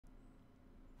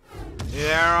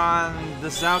on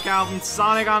the South Calvin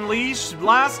Sonic Unleashed.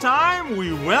 Last time,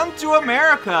 we went to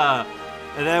America.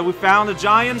 And then we found a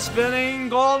giant spinning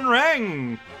golden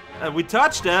ring. We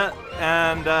touched it,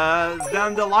 and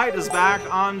then the light is back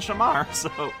on Shamar. So,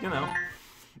 you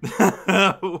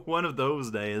know, one of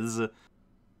those days.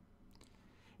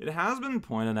 It has been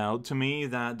pointed out to me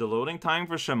that the loading time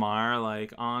for Shamar,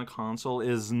 like, on console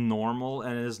is normal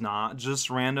and is not just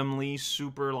randomly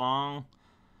super long.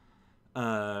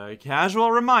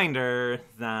 Casual reminder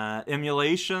that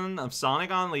emulation of Sonic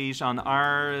Unleashed on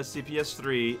our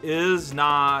CPS3 is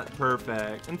not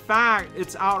perfect. In fact,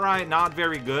 it's outright not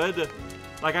very good.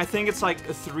 Like, I think it's like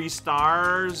 3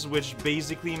 stars, which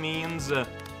basically means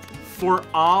for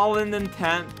all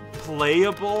intent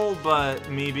playable, but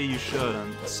maybe you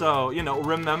shouldn't. So, you know,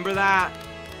 remember that.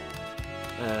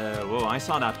 Whoa, I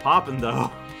saw that popping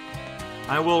though.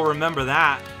 I will remember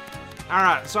that.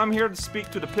 Alright, so I'm here to speak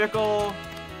to the pickle.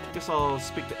 Guess I'll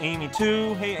speak to Amy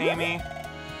too. Hey, Amy.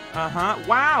 Uh-huh.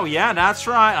 Wow, yeah, that's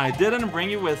right. I didn't bring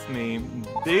you with me.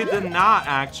 They did not,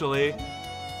 actually.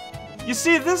 You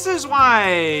see, this is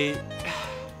why...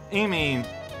 Amy...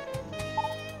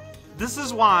 This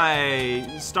is why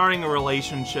starting a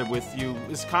relationship with you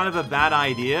is kind of a bad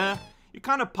idea. You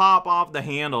kind of pop off the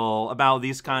handle about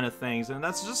these kind of things, and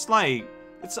that's just like...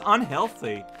 It's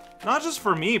unhealthy. Not just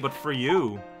for me, but for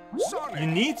you. You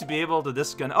need to be able to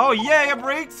disconnect. Oh, yay, a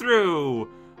breakthrough!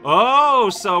 Oh,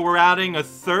 so we're adding a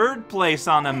 3rd place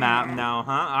on the map now,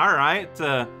 huh? Alright.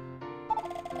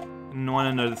 And one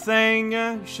another thing.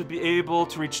 You should be able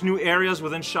to reach new areas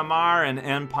within Shamar and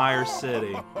Empire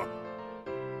City.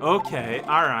 Okay,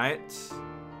 alright.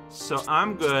 So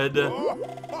I'm good.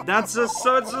 That's just,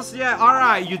 so it's just, yeah,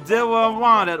 alright, you did what I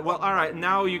wanted. Well, alright,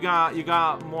 now you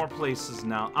got more places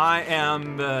now. I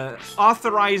am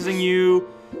authorizing you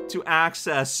to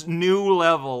access new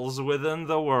levels within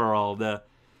the world.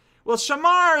 Well,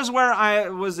 Shamar is where I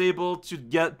was able to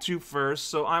get to first,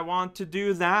 so I want to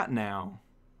do that now.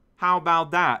 How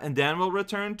about that? And then we'll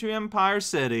return to Empire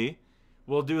City.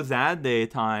 We'll do that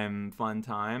daytime fun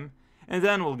time. And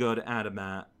then we'll go to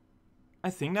Adamat. I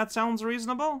think that sounds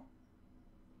reasonable.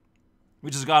 We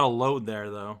just gotta load there,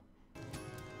 though.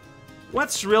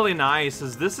 What's really nice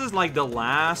is this is like the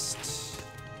last...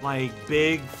 like,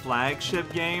 big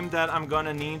flagship game that I'm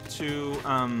gonna need to, what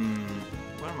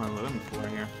am I looking for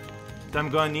here? That I'm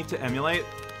gonna need to emulate.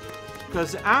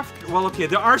 Because after, well, okay,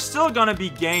 there are still gonna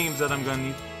be games that I'm gonna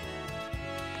need.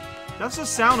 That's the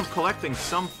sound of collecting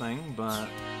something, but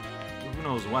who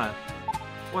knows what.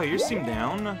 Wait, you seem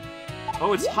down?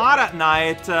 Oh, it's hot at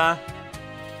night,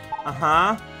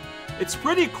 uh-huh. It's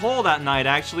pretty cold at night,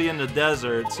 actually, in the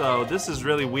desert, so this is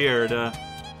really weird.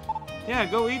 Yeah,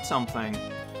 go eat something.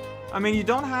 I mean, you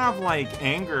don't have, like,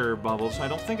 anger bubbles, so I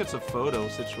don't think it's a photo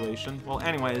situation. Well,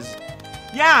 anyways.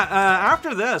 Yeah,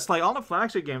 after this, like, all the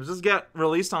flagship games just get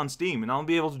released on Steam, and I'll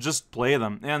be able to just play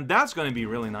them. And that's gonna be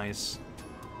really nice.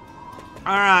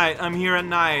 Alright, I'm here at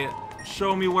night.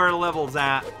 Show me where the level's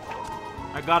at.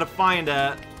 I gotta find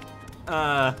it.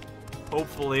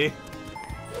 Hopefully.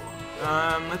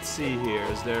 Let's see here.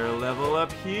 Is there a level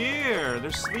up here?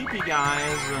 There's sleepy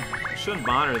guys. I shouldn't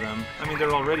bother them. I mean,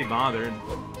 they're already bothered.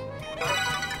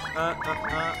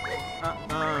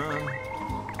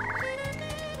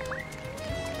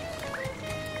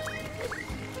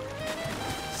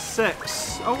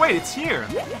 6. Oh wait, it's here.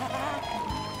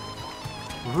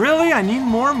 Really? I need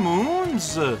more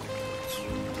moons?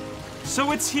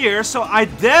 So it's here, so I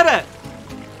did it!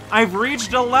 I've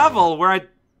reached a level where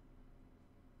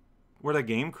where the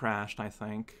game crashed, I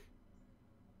think.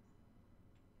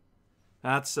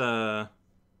 That's, you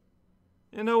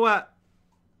know what?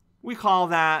 We call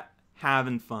that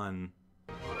having fun.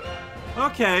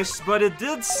 Okay, but it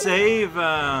did save,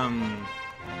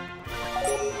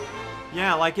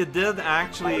 yeah, like it did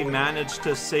actually manage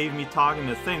to save me talking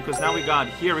to Thing, because now we got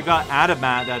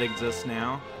Adamat that exists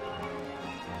now.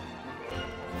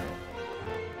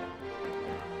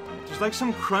 There's like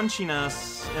some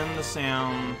crunchiness in the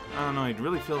sound. I don't know, it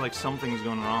really feels like something's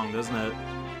going wrong, doesn't it?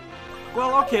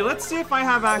 Well, okay, let's see if I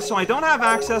have access. So I don't have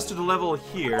access to the level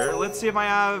here. Let's see if I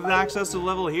have access to the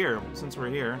level here, since we're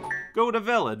here. Go to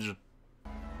village.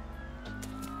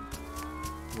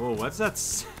 Whoa, what's that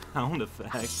sound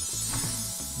effect?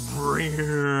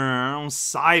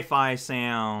 Sci-fi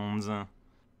sounds.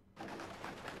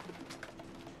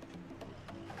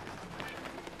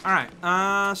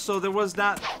 Alright, so there was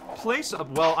that place up.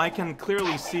 Well, I can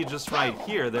clearly see just right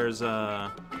here. There's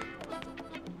a...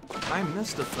 I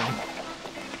missed a thing.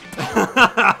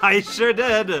 I sure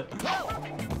did.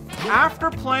 After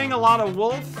playing a lot of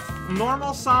Wolf,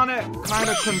 normal Sonic kind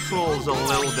of controls a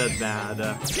little bit bad.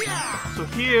 So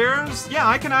here's... Yeah,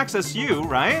 I can access you,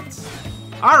 right?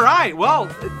 Alright, well,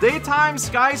 daytime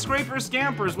skyscraper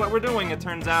scamper is what we're doing, it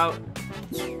turns out.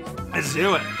 Let's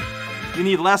do it. You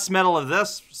need less metal of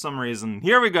this for some reason.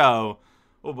 Here we go.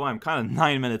 Oh boy, I'm kind of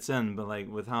 9 minutes in, but like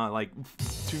with how like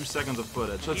 2 seconds of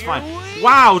footage. That's fine.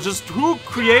 Wow, just who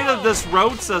created this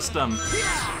road system?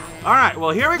 Alright, well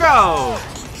here we go.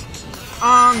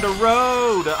 On the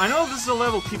road. I know this is a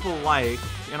level people like,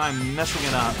 and I'm messing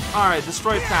it up. Alright,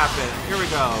 destroy tap it. Here we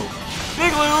go.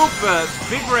 Big loop,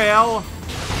 big rail,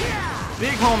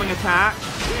 big homing attack,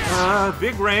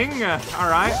 big ring.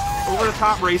 Alright, over the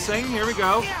top racing. Here we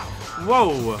go.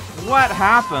 Whoa, what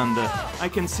happened? I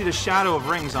can see the shadow of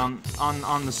rings on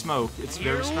the smoke. It's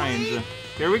very strange.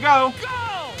 Here we go.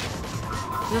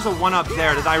 There's a one up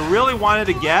there that I really wanted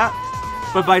to get,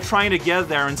 but by trying to get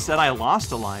there, instead I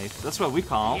lost a life. That's what we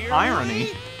call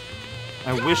irony.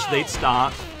 I wish they'd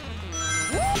stop.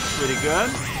 It's pretty good.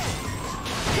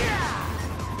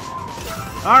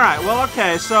 Alright, well,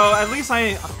 okay, so at least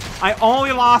I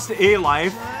only lost a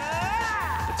life.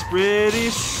 It's pretty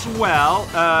swell.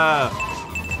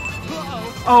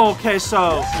 Oh, okay,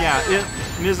 so, yeah, it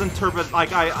misinterpreted, like,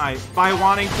 by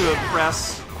wanting to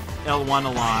press L1 a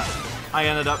lot, I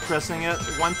ended up pressing it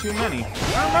one too many.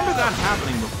 I remember that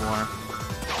happening before.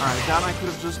 Alright, that I could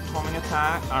have just homing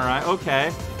attack. Alright,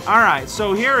 okay. Alright,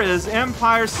 so here is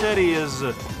Empire City's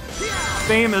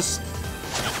famous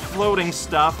floating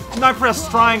stuff. And I pressed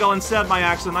triangle instead by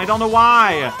accident. I don't know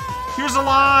why. Here's a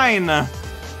line.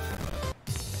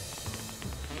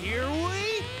 Here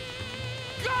we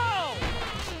go.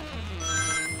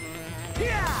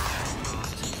 Yeah.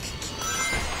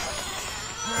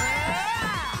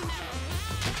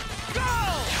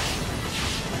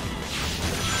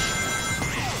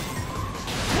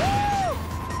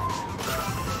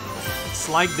 It's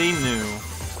like they knew.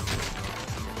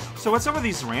 So what's up with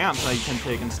these ramps that you can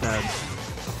take instead?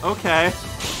 Okay,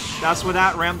 that's what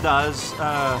that ramp does.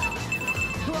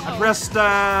 I pressed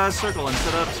circle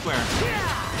instead of square.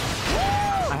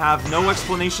 I have no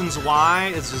explanations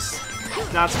why, it's just,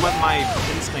 that's what my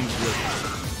instincts do.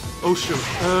 Oh shoot,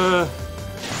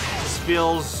 this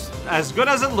feels as good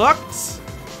as it looks.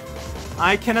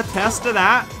 I can attest to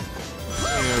that.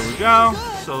 Here we go.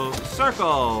 So,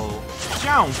 circle,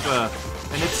 jump,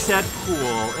 and it said cool.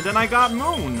 And then I got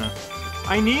moon.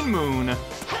 I need moon.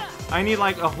 I need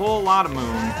like a whole lot of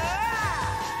moon.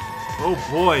 Oh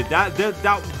boy,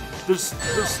 there's,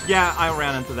 yeah, I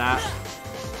ran into that.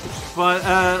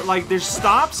 But, like, there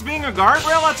stops being a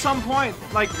guardrail at some point.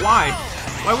 Like, why?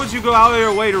 Why would you go out of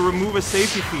your way to remove a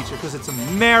safety feature? Because it's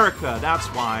America, that's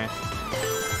why.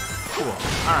 Cool,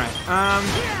 alright,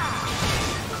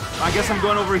 I guess I'm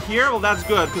going over here. Well, that's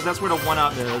good, because that's where the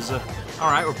one-up is.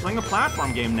 Alright, we're playing a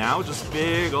platform game now. Just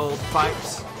big old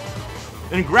pipes.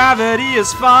 And gravity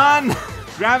is fun!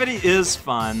 Gravity is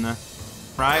fun.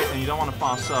 Right? And you don't want to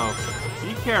fall, so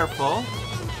be careful.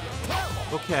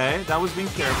 Okay, that was being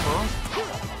careful.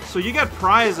 So you get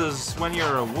prizes when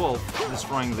you're a wolf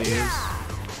destroying these.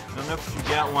 I don't know if you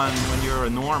get one when you're a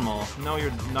normal. No,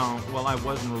 no, well, I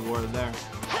wasn't rewarded there.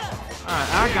 Alright,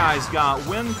 that guy's got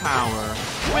wind power.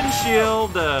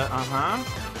 Windshield,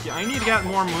 Yeah, I need to get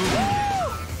more moon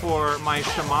for my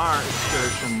Shamar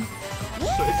excursion.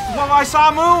 So well, I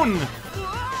saw moon!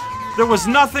 There was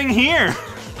nothing here!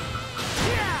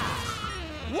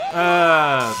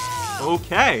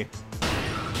 Okay.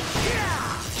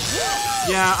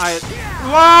 Yeah,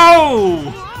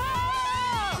 Whoa!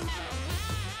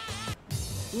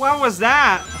 What was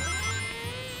that?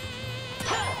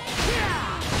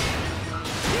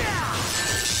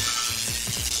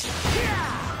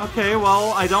 Okay,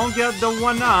 well, I don't get the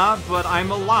one-up, but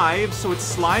I'm alive, so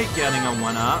it's like getting a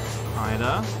one-up,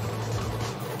 kinda.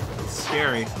 It's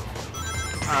scary.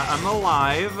 I'm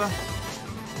alive,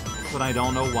 but I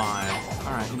don't know why.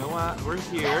 Alright, you know what? We're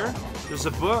here. There's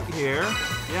a book here.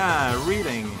 Yeah,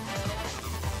 reading.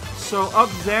 So up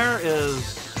there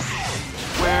is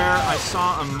where I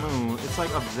saw a moon. It's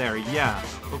like up there, yeah.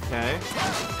 Okay.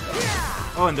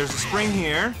 Oh, and there's a spring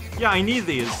here. Yeah, I need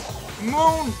these.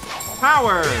 Moon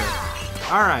power!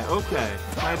 Alright, okay.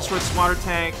 Can I destroy this water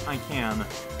tank? I can.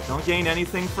 Don't gain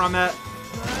anything from it.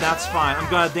 That's fine. I'm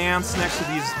gonna dance next to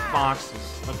these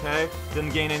boxes, okay?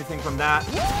 Didn't gain anything from that.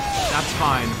 That's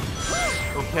fine.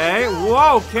 Okay,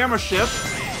 whoa, camera shift.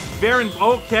 Very,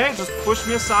 okay, just push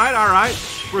me aside, alright.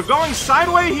 We're going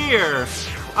sideways here.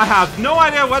 I have no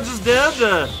idea what just did,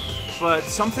 but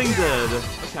something did.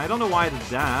 Okay, I don't know why I did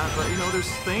that, but you know, there's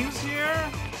things here.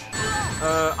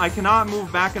 I cannot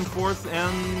move back and forth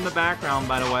in the background,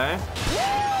 by the way.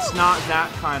 It's not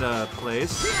that kind of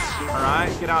place.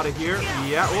 Alright, get out of here.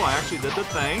 Yeah, oh, I actually did the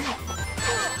thing.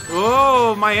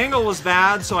 Oh, my angle was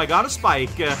bad, so I got a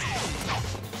spike.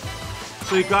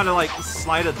 So you gotta, like,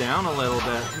 slide it down a little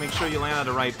bit to make sure you land at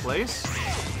the right place.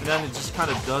 And then it just kind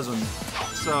of doesn't.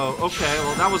 So, okay,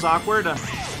 well, that was awkward. A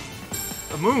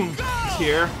moon is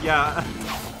here. Yeah.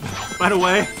 By the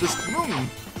way, just moon.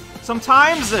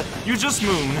 Sometimes you just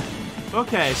moon.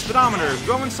 Okay, speedometer,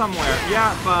 going somewhere.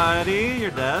 Yeah, buddy,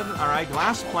 you're dead. Alright,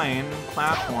 glass plane,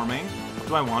 platforming.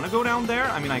 Do I want to go down there?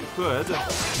 I mean, I could.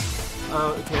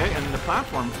 Okay, and the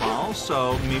platform falls,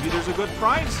 so maybe there's a good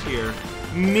prize here.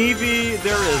 Maybe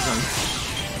there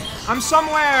isn't. I'm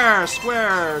somewhere!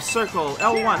 Square, circle,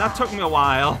 L1. That took me a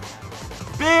while.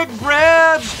 Big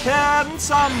bridge heading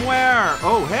somewhere.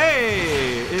 Oh,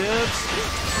 hey, it's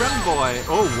Friend Boy.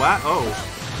 Oh, what? Oh,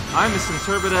 I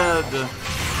misinterpreted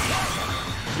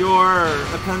your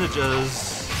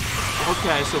appendages.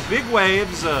 Okay, so big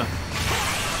waves.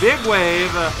 Big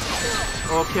wave.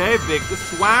 Okay, big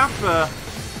swap.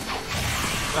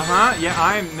 Yeah,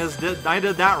 I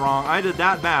did that wrong. I did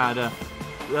that bad.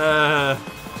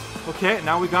 Okay,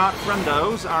 now we got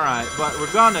friendos. Alright, but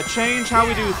we're gonna change how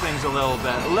we do things a little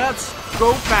bit. Let's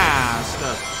go fast.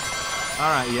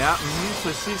 Alright, yeah.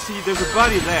 So see, there's a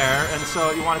buddy there, and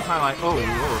so you want to kind of like, oh,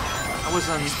 whoa. I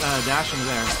wasn't dashing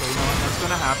there, so you know what, that's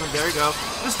gonna happen. There you go.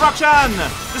 Destruction!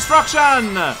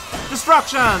 Destruction!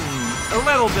 Destruction! A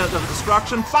little bit of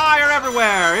destruction. Fire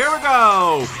everywhere! Here we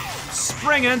go!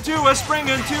 Spring into a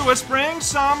spring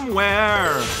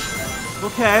somewhere!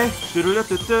 Okay.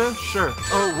 Sure.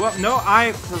 Oh, well, no,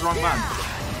 I pressed the wrong button.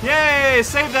 Yay!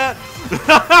 Saved it!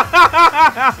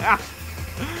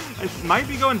 It might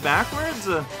be going backwards.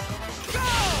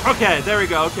 Okay, there we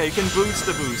go. Okay, you can boost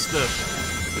the boost.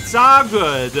 It's all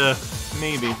good.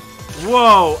 Maybe.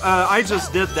 Whoa, I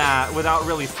just did that without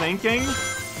really thinking.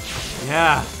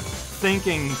 Yeah,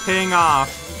 thinking, paying off.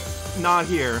 Not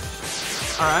here.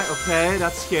 Alright, okay,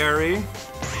 that's scary.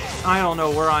 I don't know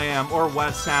where I am or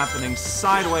what's happening.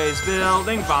 Sideways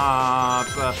building bop.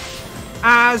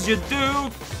 As you do,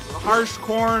 harsh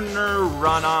corner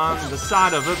run on the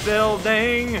side of a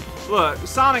building. Look,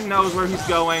 Sonic knows where he's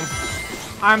going.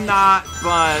 I'm not,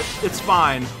 but it's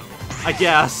fine. I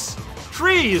guess.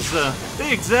 Trees!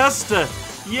 They exist!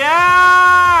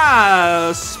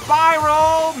 Yeah!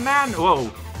 Spiral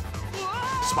Whoa.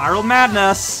 Spiral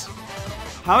madness!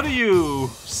 How do you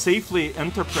safely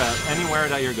interpret anywhere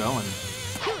that you're going?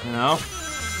 You know?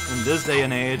 In this day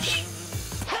and age.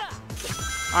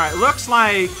 Alright, looks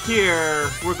like here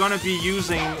we're gonna be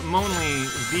using only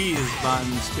these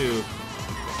buttons too.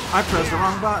 I pressed the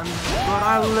wrong button, but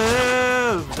I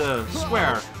lived!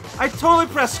 Square. I totally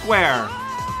pressed square!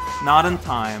 Not in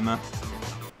time.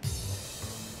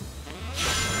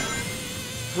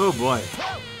 Oh boy.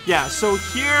 Yeah, so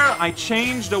here I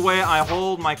changed the way I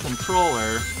hold my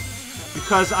controller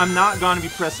because I'm not going to be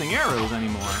pressing arrows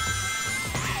anymore.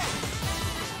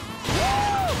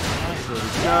 There we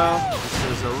go.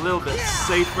 This is a little bit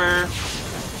safer.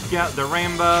 Get the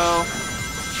rainbow.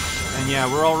 And yeah,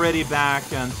 we're already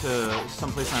back into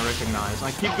someplace I recognize.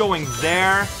 I keep going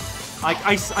there. Like,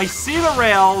 I see the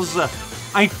rails.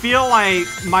 I feel like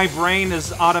my brain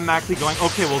is automatically going,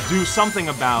 okay, we'll do something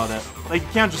about it. Like, you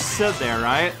can't just sit there,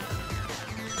 right?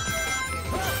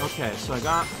 Okay, so I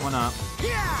got one up.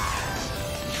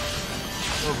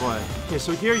 Oh boy. Okay,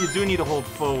 so here you do need to hold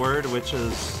forward, which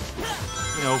is,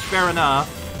 you know, fair enough.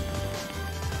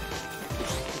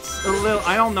 It's a little,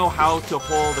 I don't know how to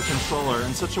hold the controller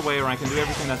in such a way where I can do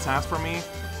everything that's asked for me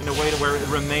in a way to where it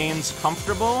remains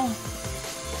comfortable.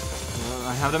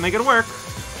 I have to make it work.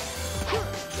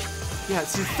 Yeah,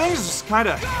 see, things just kind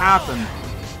of happen.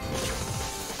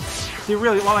 They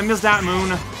really... Well, I missed that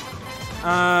moon.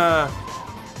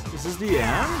 Is this the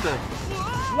end?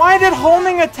 Why did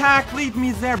homing attack lead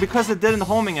me there? Because it didn't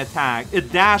homing attack.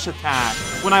 It dash attack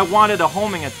when I wanted a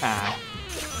homing attack.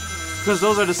 Because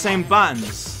those are the same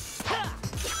buttons.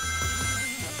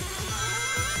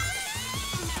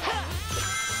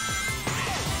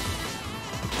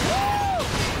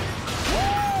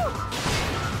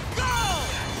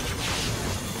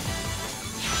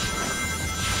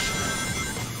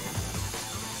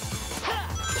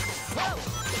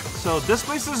 So this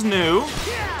place is new.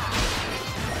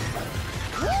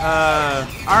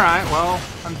 Alright, well,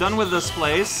 I'm done with this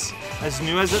place. As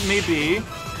new as it may be.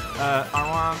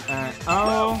 R1 and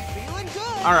O.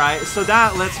 Alright, so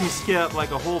that lets me skip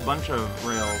like a whole bunch of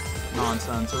rail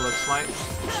nonsense, it looks like.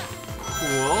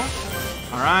 Cool.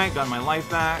 Alright, got my life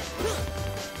back.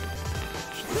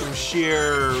 Through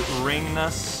sheer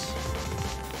ringness.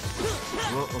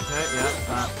 Okay,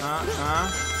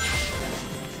 yeah.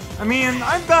 I mean,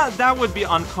 I bet that would be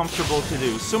uncomfortable to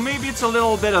do. So maybe it's a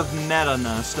little bit of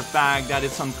meta-ness, the fact that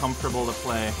it's uncomfortable to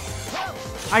play.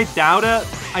 I doubt it.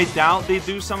 I doubt they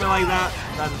do something like that.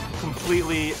 That's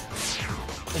completely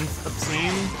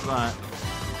obscene, but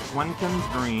one can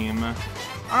dream.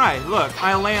 Alright, look,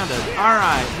 I landed.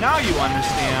 Alright, now you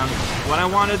understand what I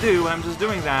want to do when I'm just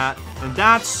doing that. And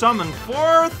that's summon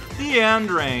forth the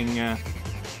end ring.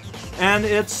 And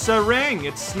it's a ring,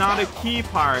 it's not a key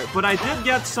part. But I did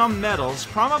get some medals,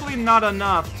 probably not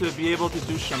enough to be able to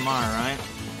do Shamar, right?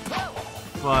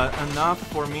 But enough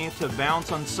for me to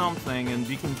bounce on something and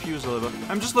be confused a little bit.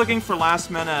 I'm just looking for last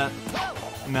minute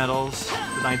medals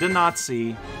that I did not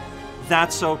see.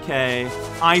 That's okay.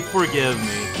 I forgive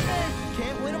me.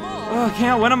 Can't win them all. Oh,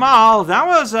 can't win them all. That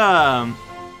was a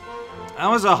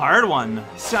hard one.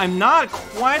 See, I'm not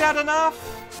quite at enough.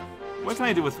 What can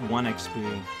I do with 1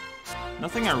 XP?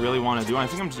 Nothing I really want to do. I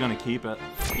think I'm just gonna keep it.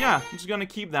 Yeah, I'm just gonna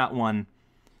keep that one.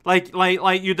 Like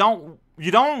you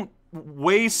don't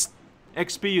waste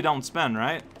XP you don't spend,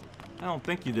 right? I don't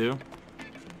think you do.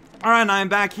 All right, now I'm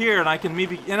back here, and I can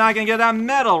get that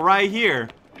medal right here.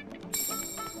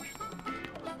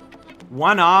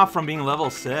 1 off from being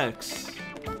level 6.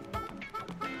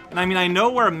 And I mean, I know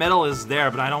where a medal is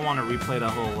there, but I don't want to replay that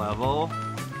whole level.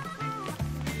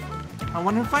 I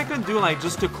wonder if I could do like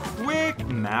just a quick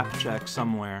map check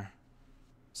somewhere.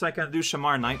 So I can do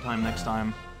Shamar nighttime next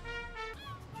time.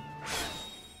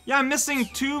 Yeah, I'm missing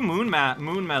 2 moon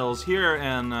medals here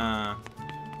in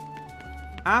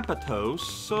Apatos,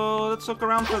 so let's look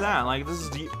around for that. Like, this is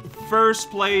the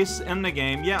first place in the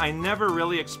game. Yeah, I never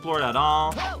really explored at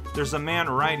all. There's a man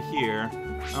right here.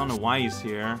 I don't know why he's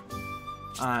here.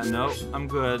 No, I'm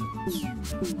good.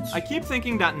 I keep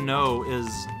thinking that no is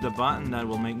the button that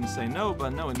will make me say no,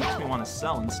 but no, it makes me want to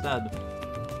sell instead.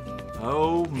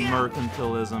 Oh,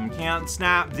 mercantilism. Can't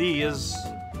snap these.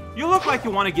 You look like you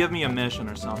want to give me a mission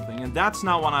or something, and that's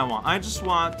not what I want. I just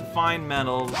want to find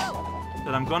medals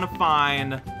that I'm gonna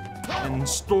find and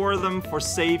store them for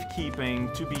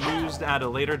safekeeping to be used at a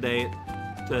later date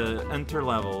to enter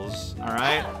levels. All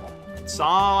right, that's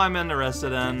all I'm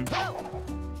interested in.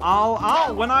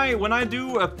 When I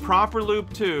do a proper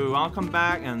loop too, I'll come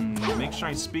back and make sure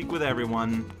I speak with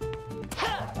everyone.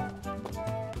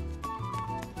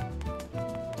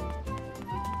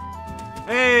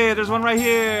 Hey, there's one right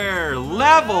here.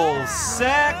 Level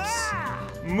 6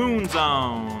 Moon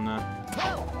Zone.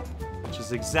 Which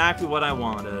is exactly what I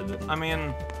wanted. I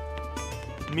mean,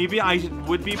 maybe I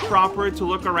would be proper to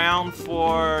look around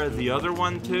for the other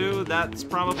one too. That's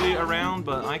probably around,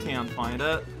 but I can't find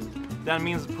it. That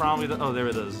means probably oh, there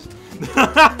it is.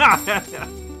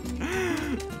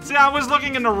 See, I was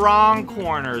looking in the wrong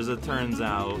corners, it turns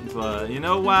out. But you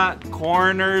know what?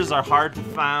 Corners are hard to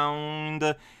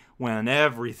find when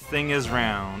everything is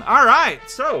round. Alright,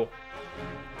 so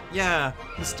yeah,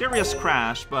 mysterious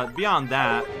crash, but beyond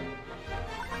that,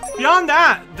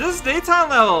 this daytime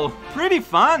level, pretty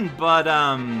fun, but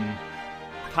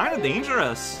kind of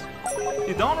dangerous.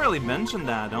 You don't really mention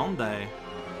that, don't they?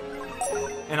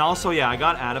 And also, yeah, I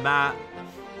got Adabat.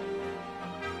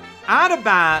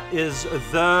 Adabat is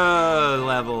the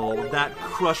level that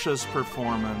crushes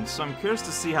performance, so I'm curious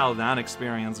to see how that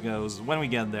experience goes when we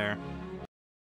get there.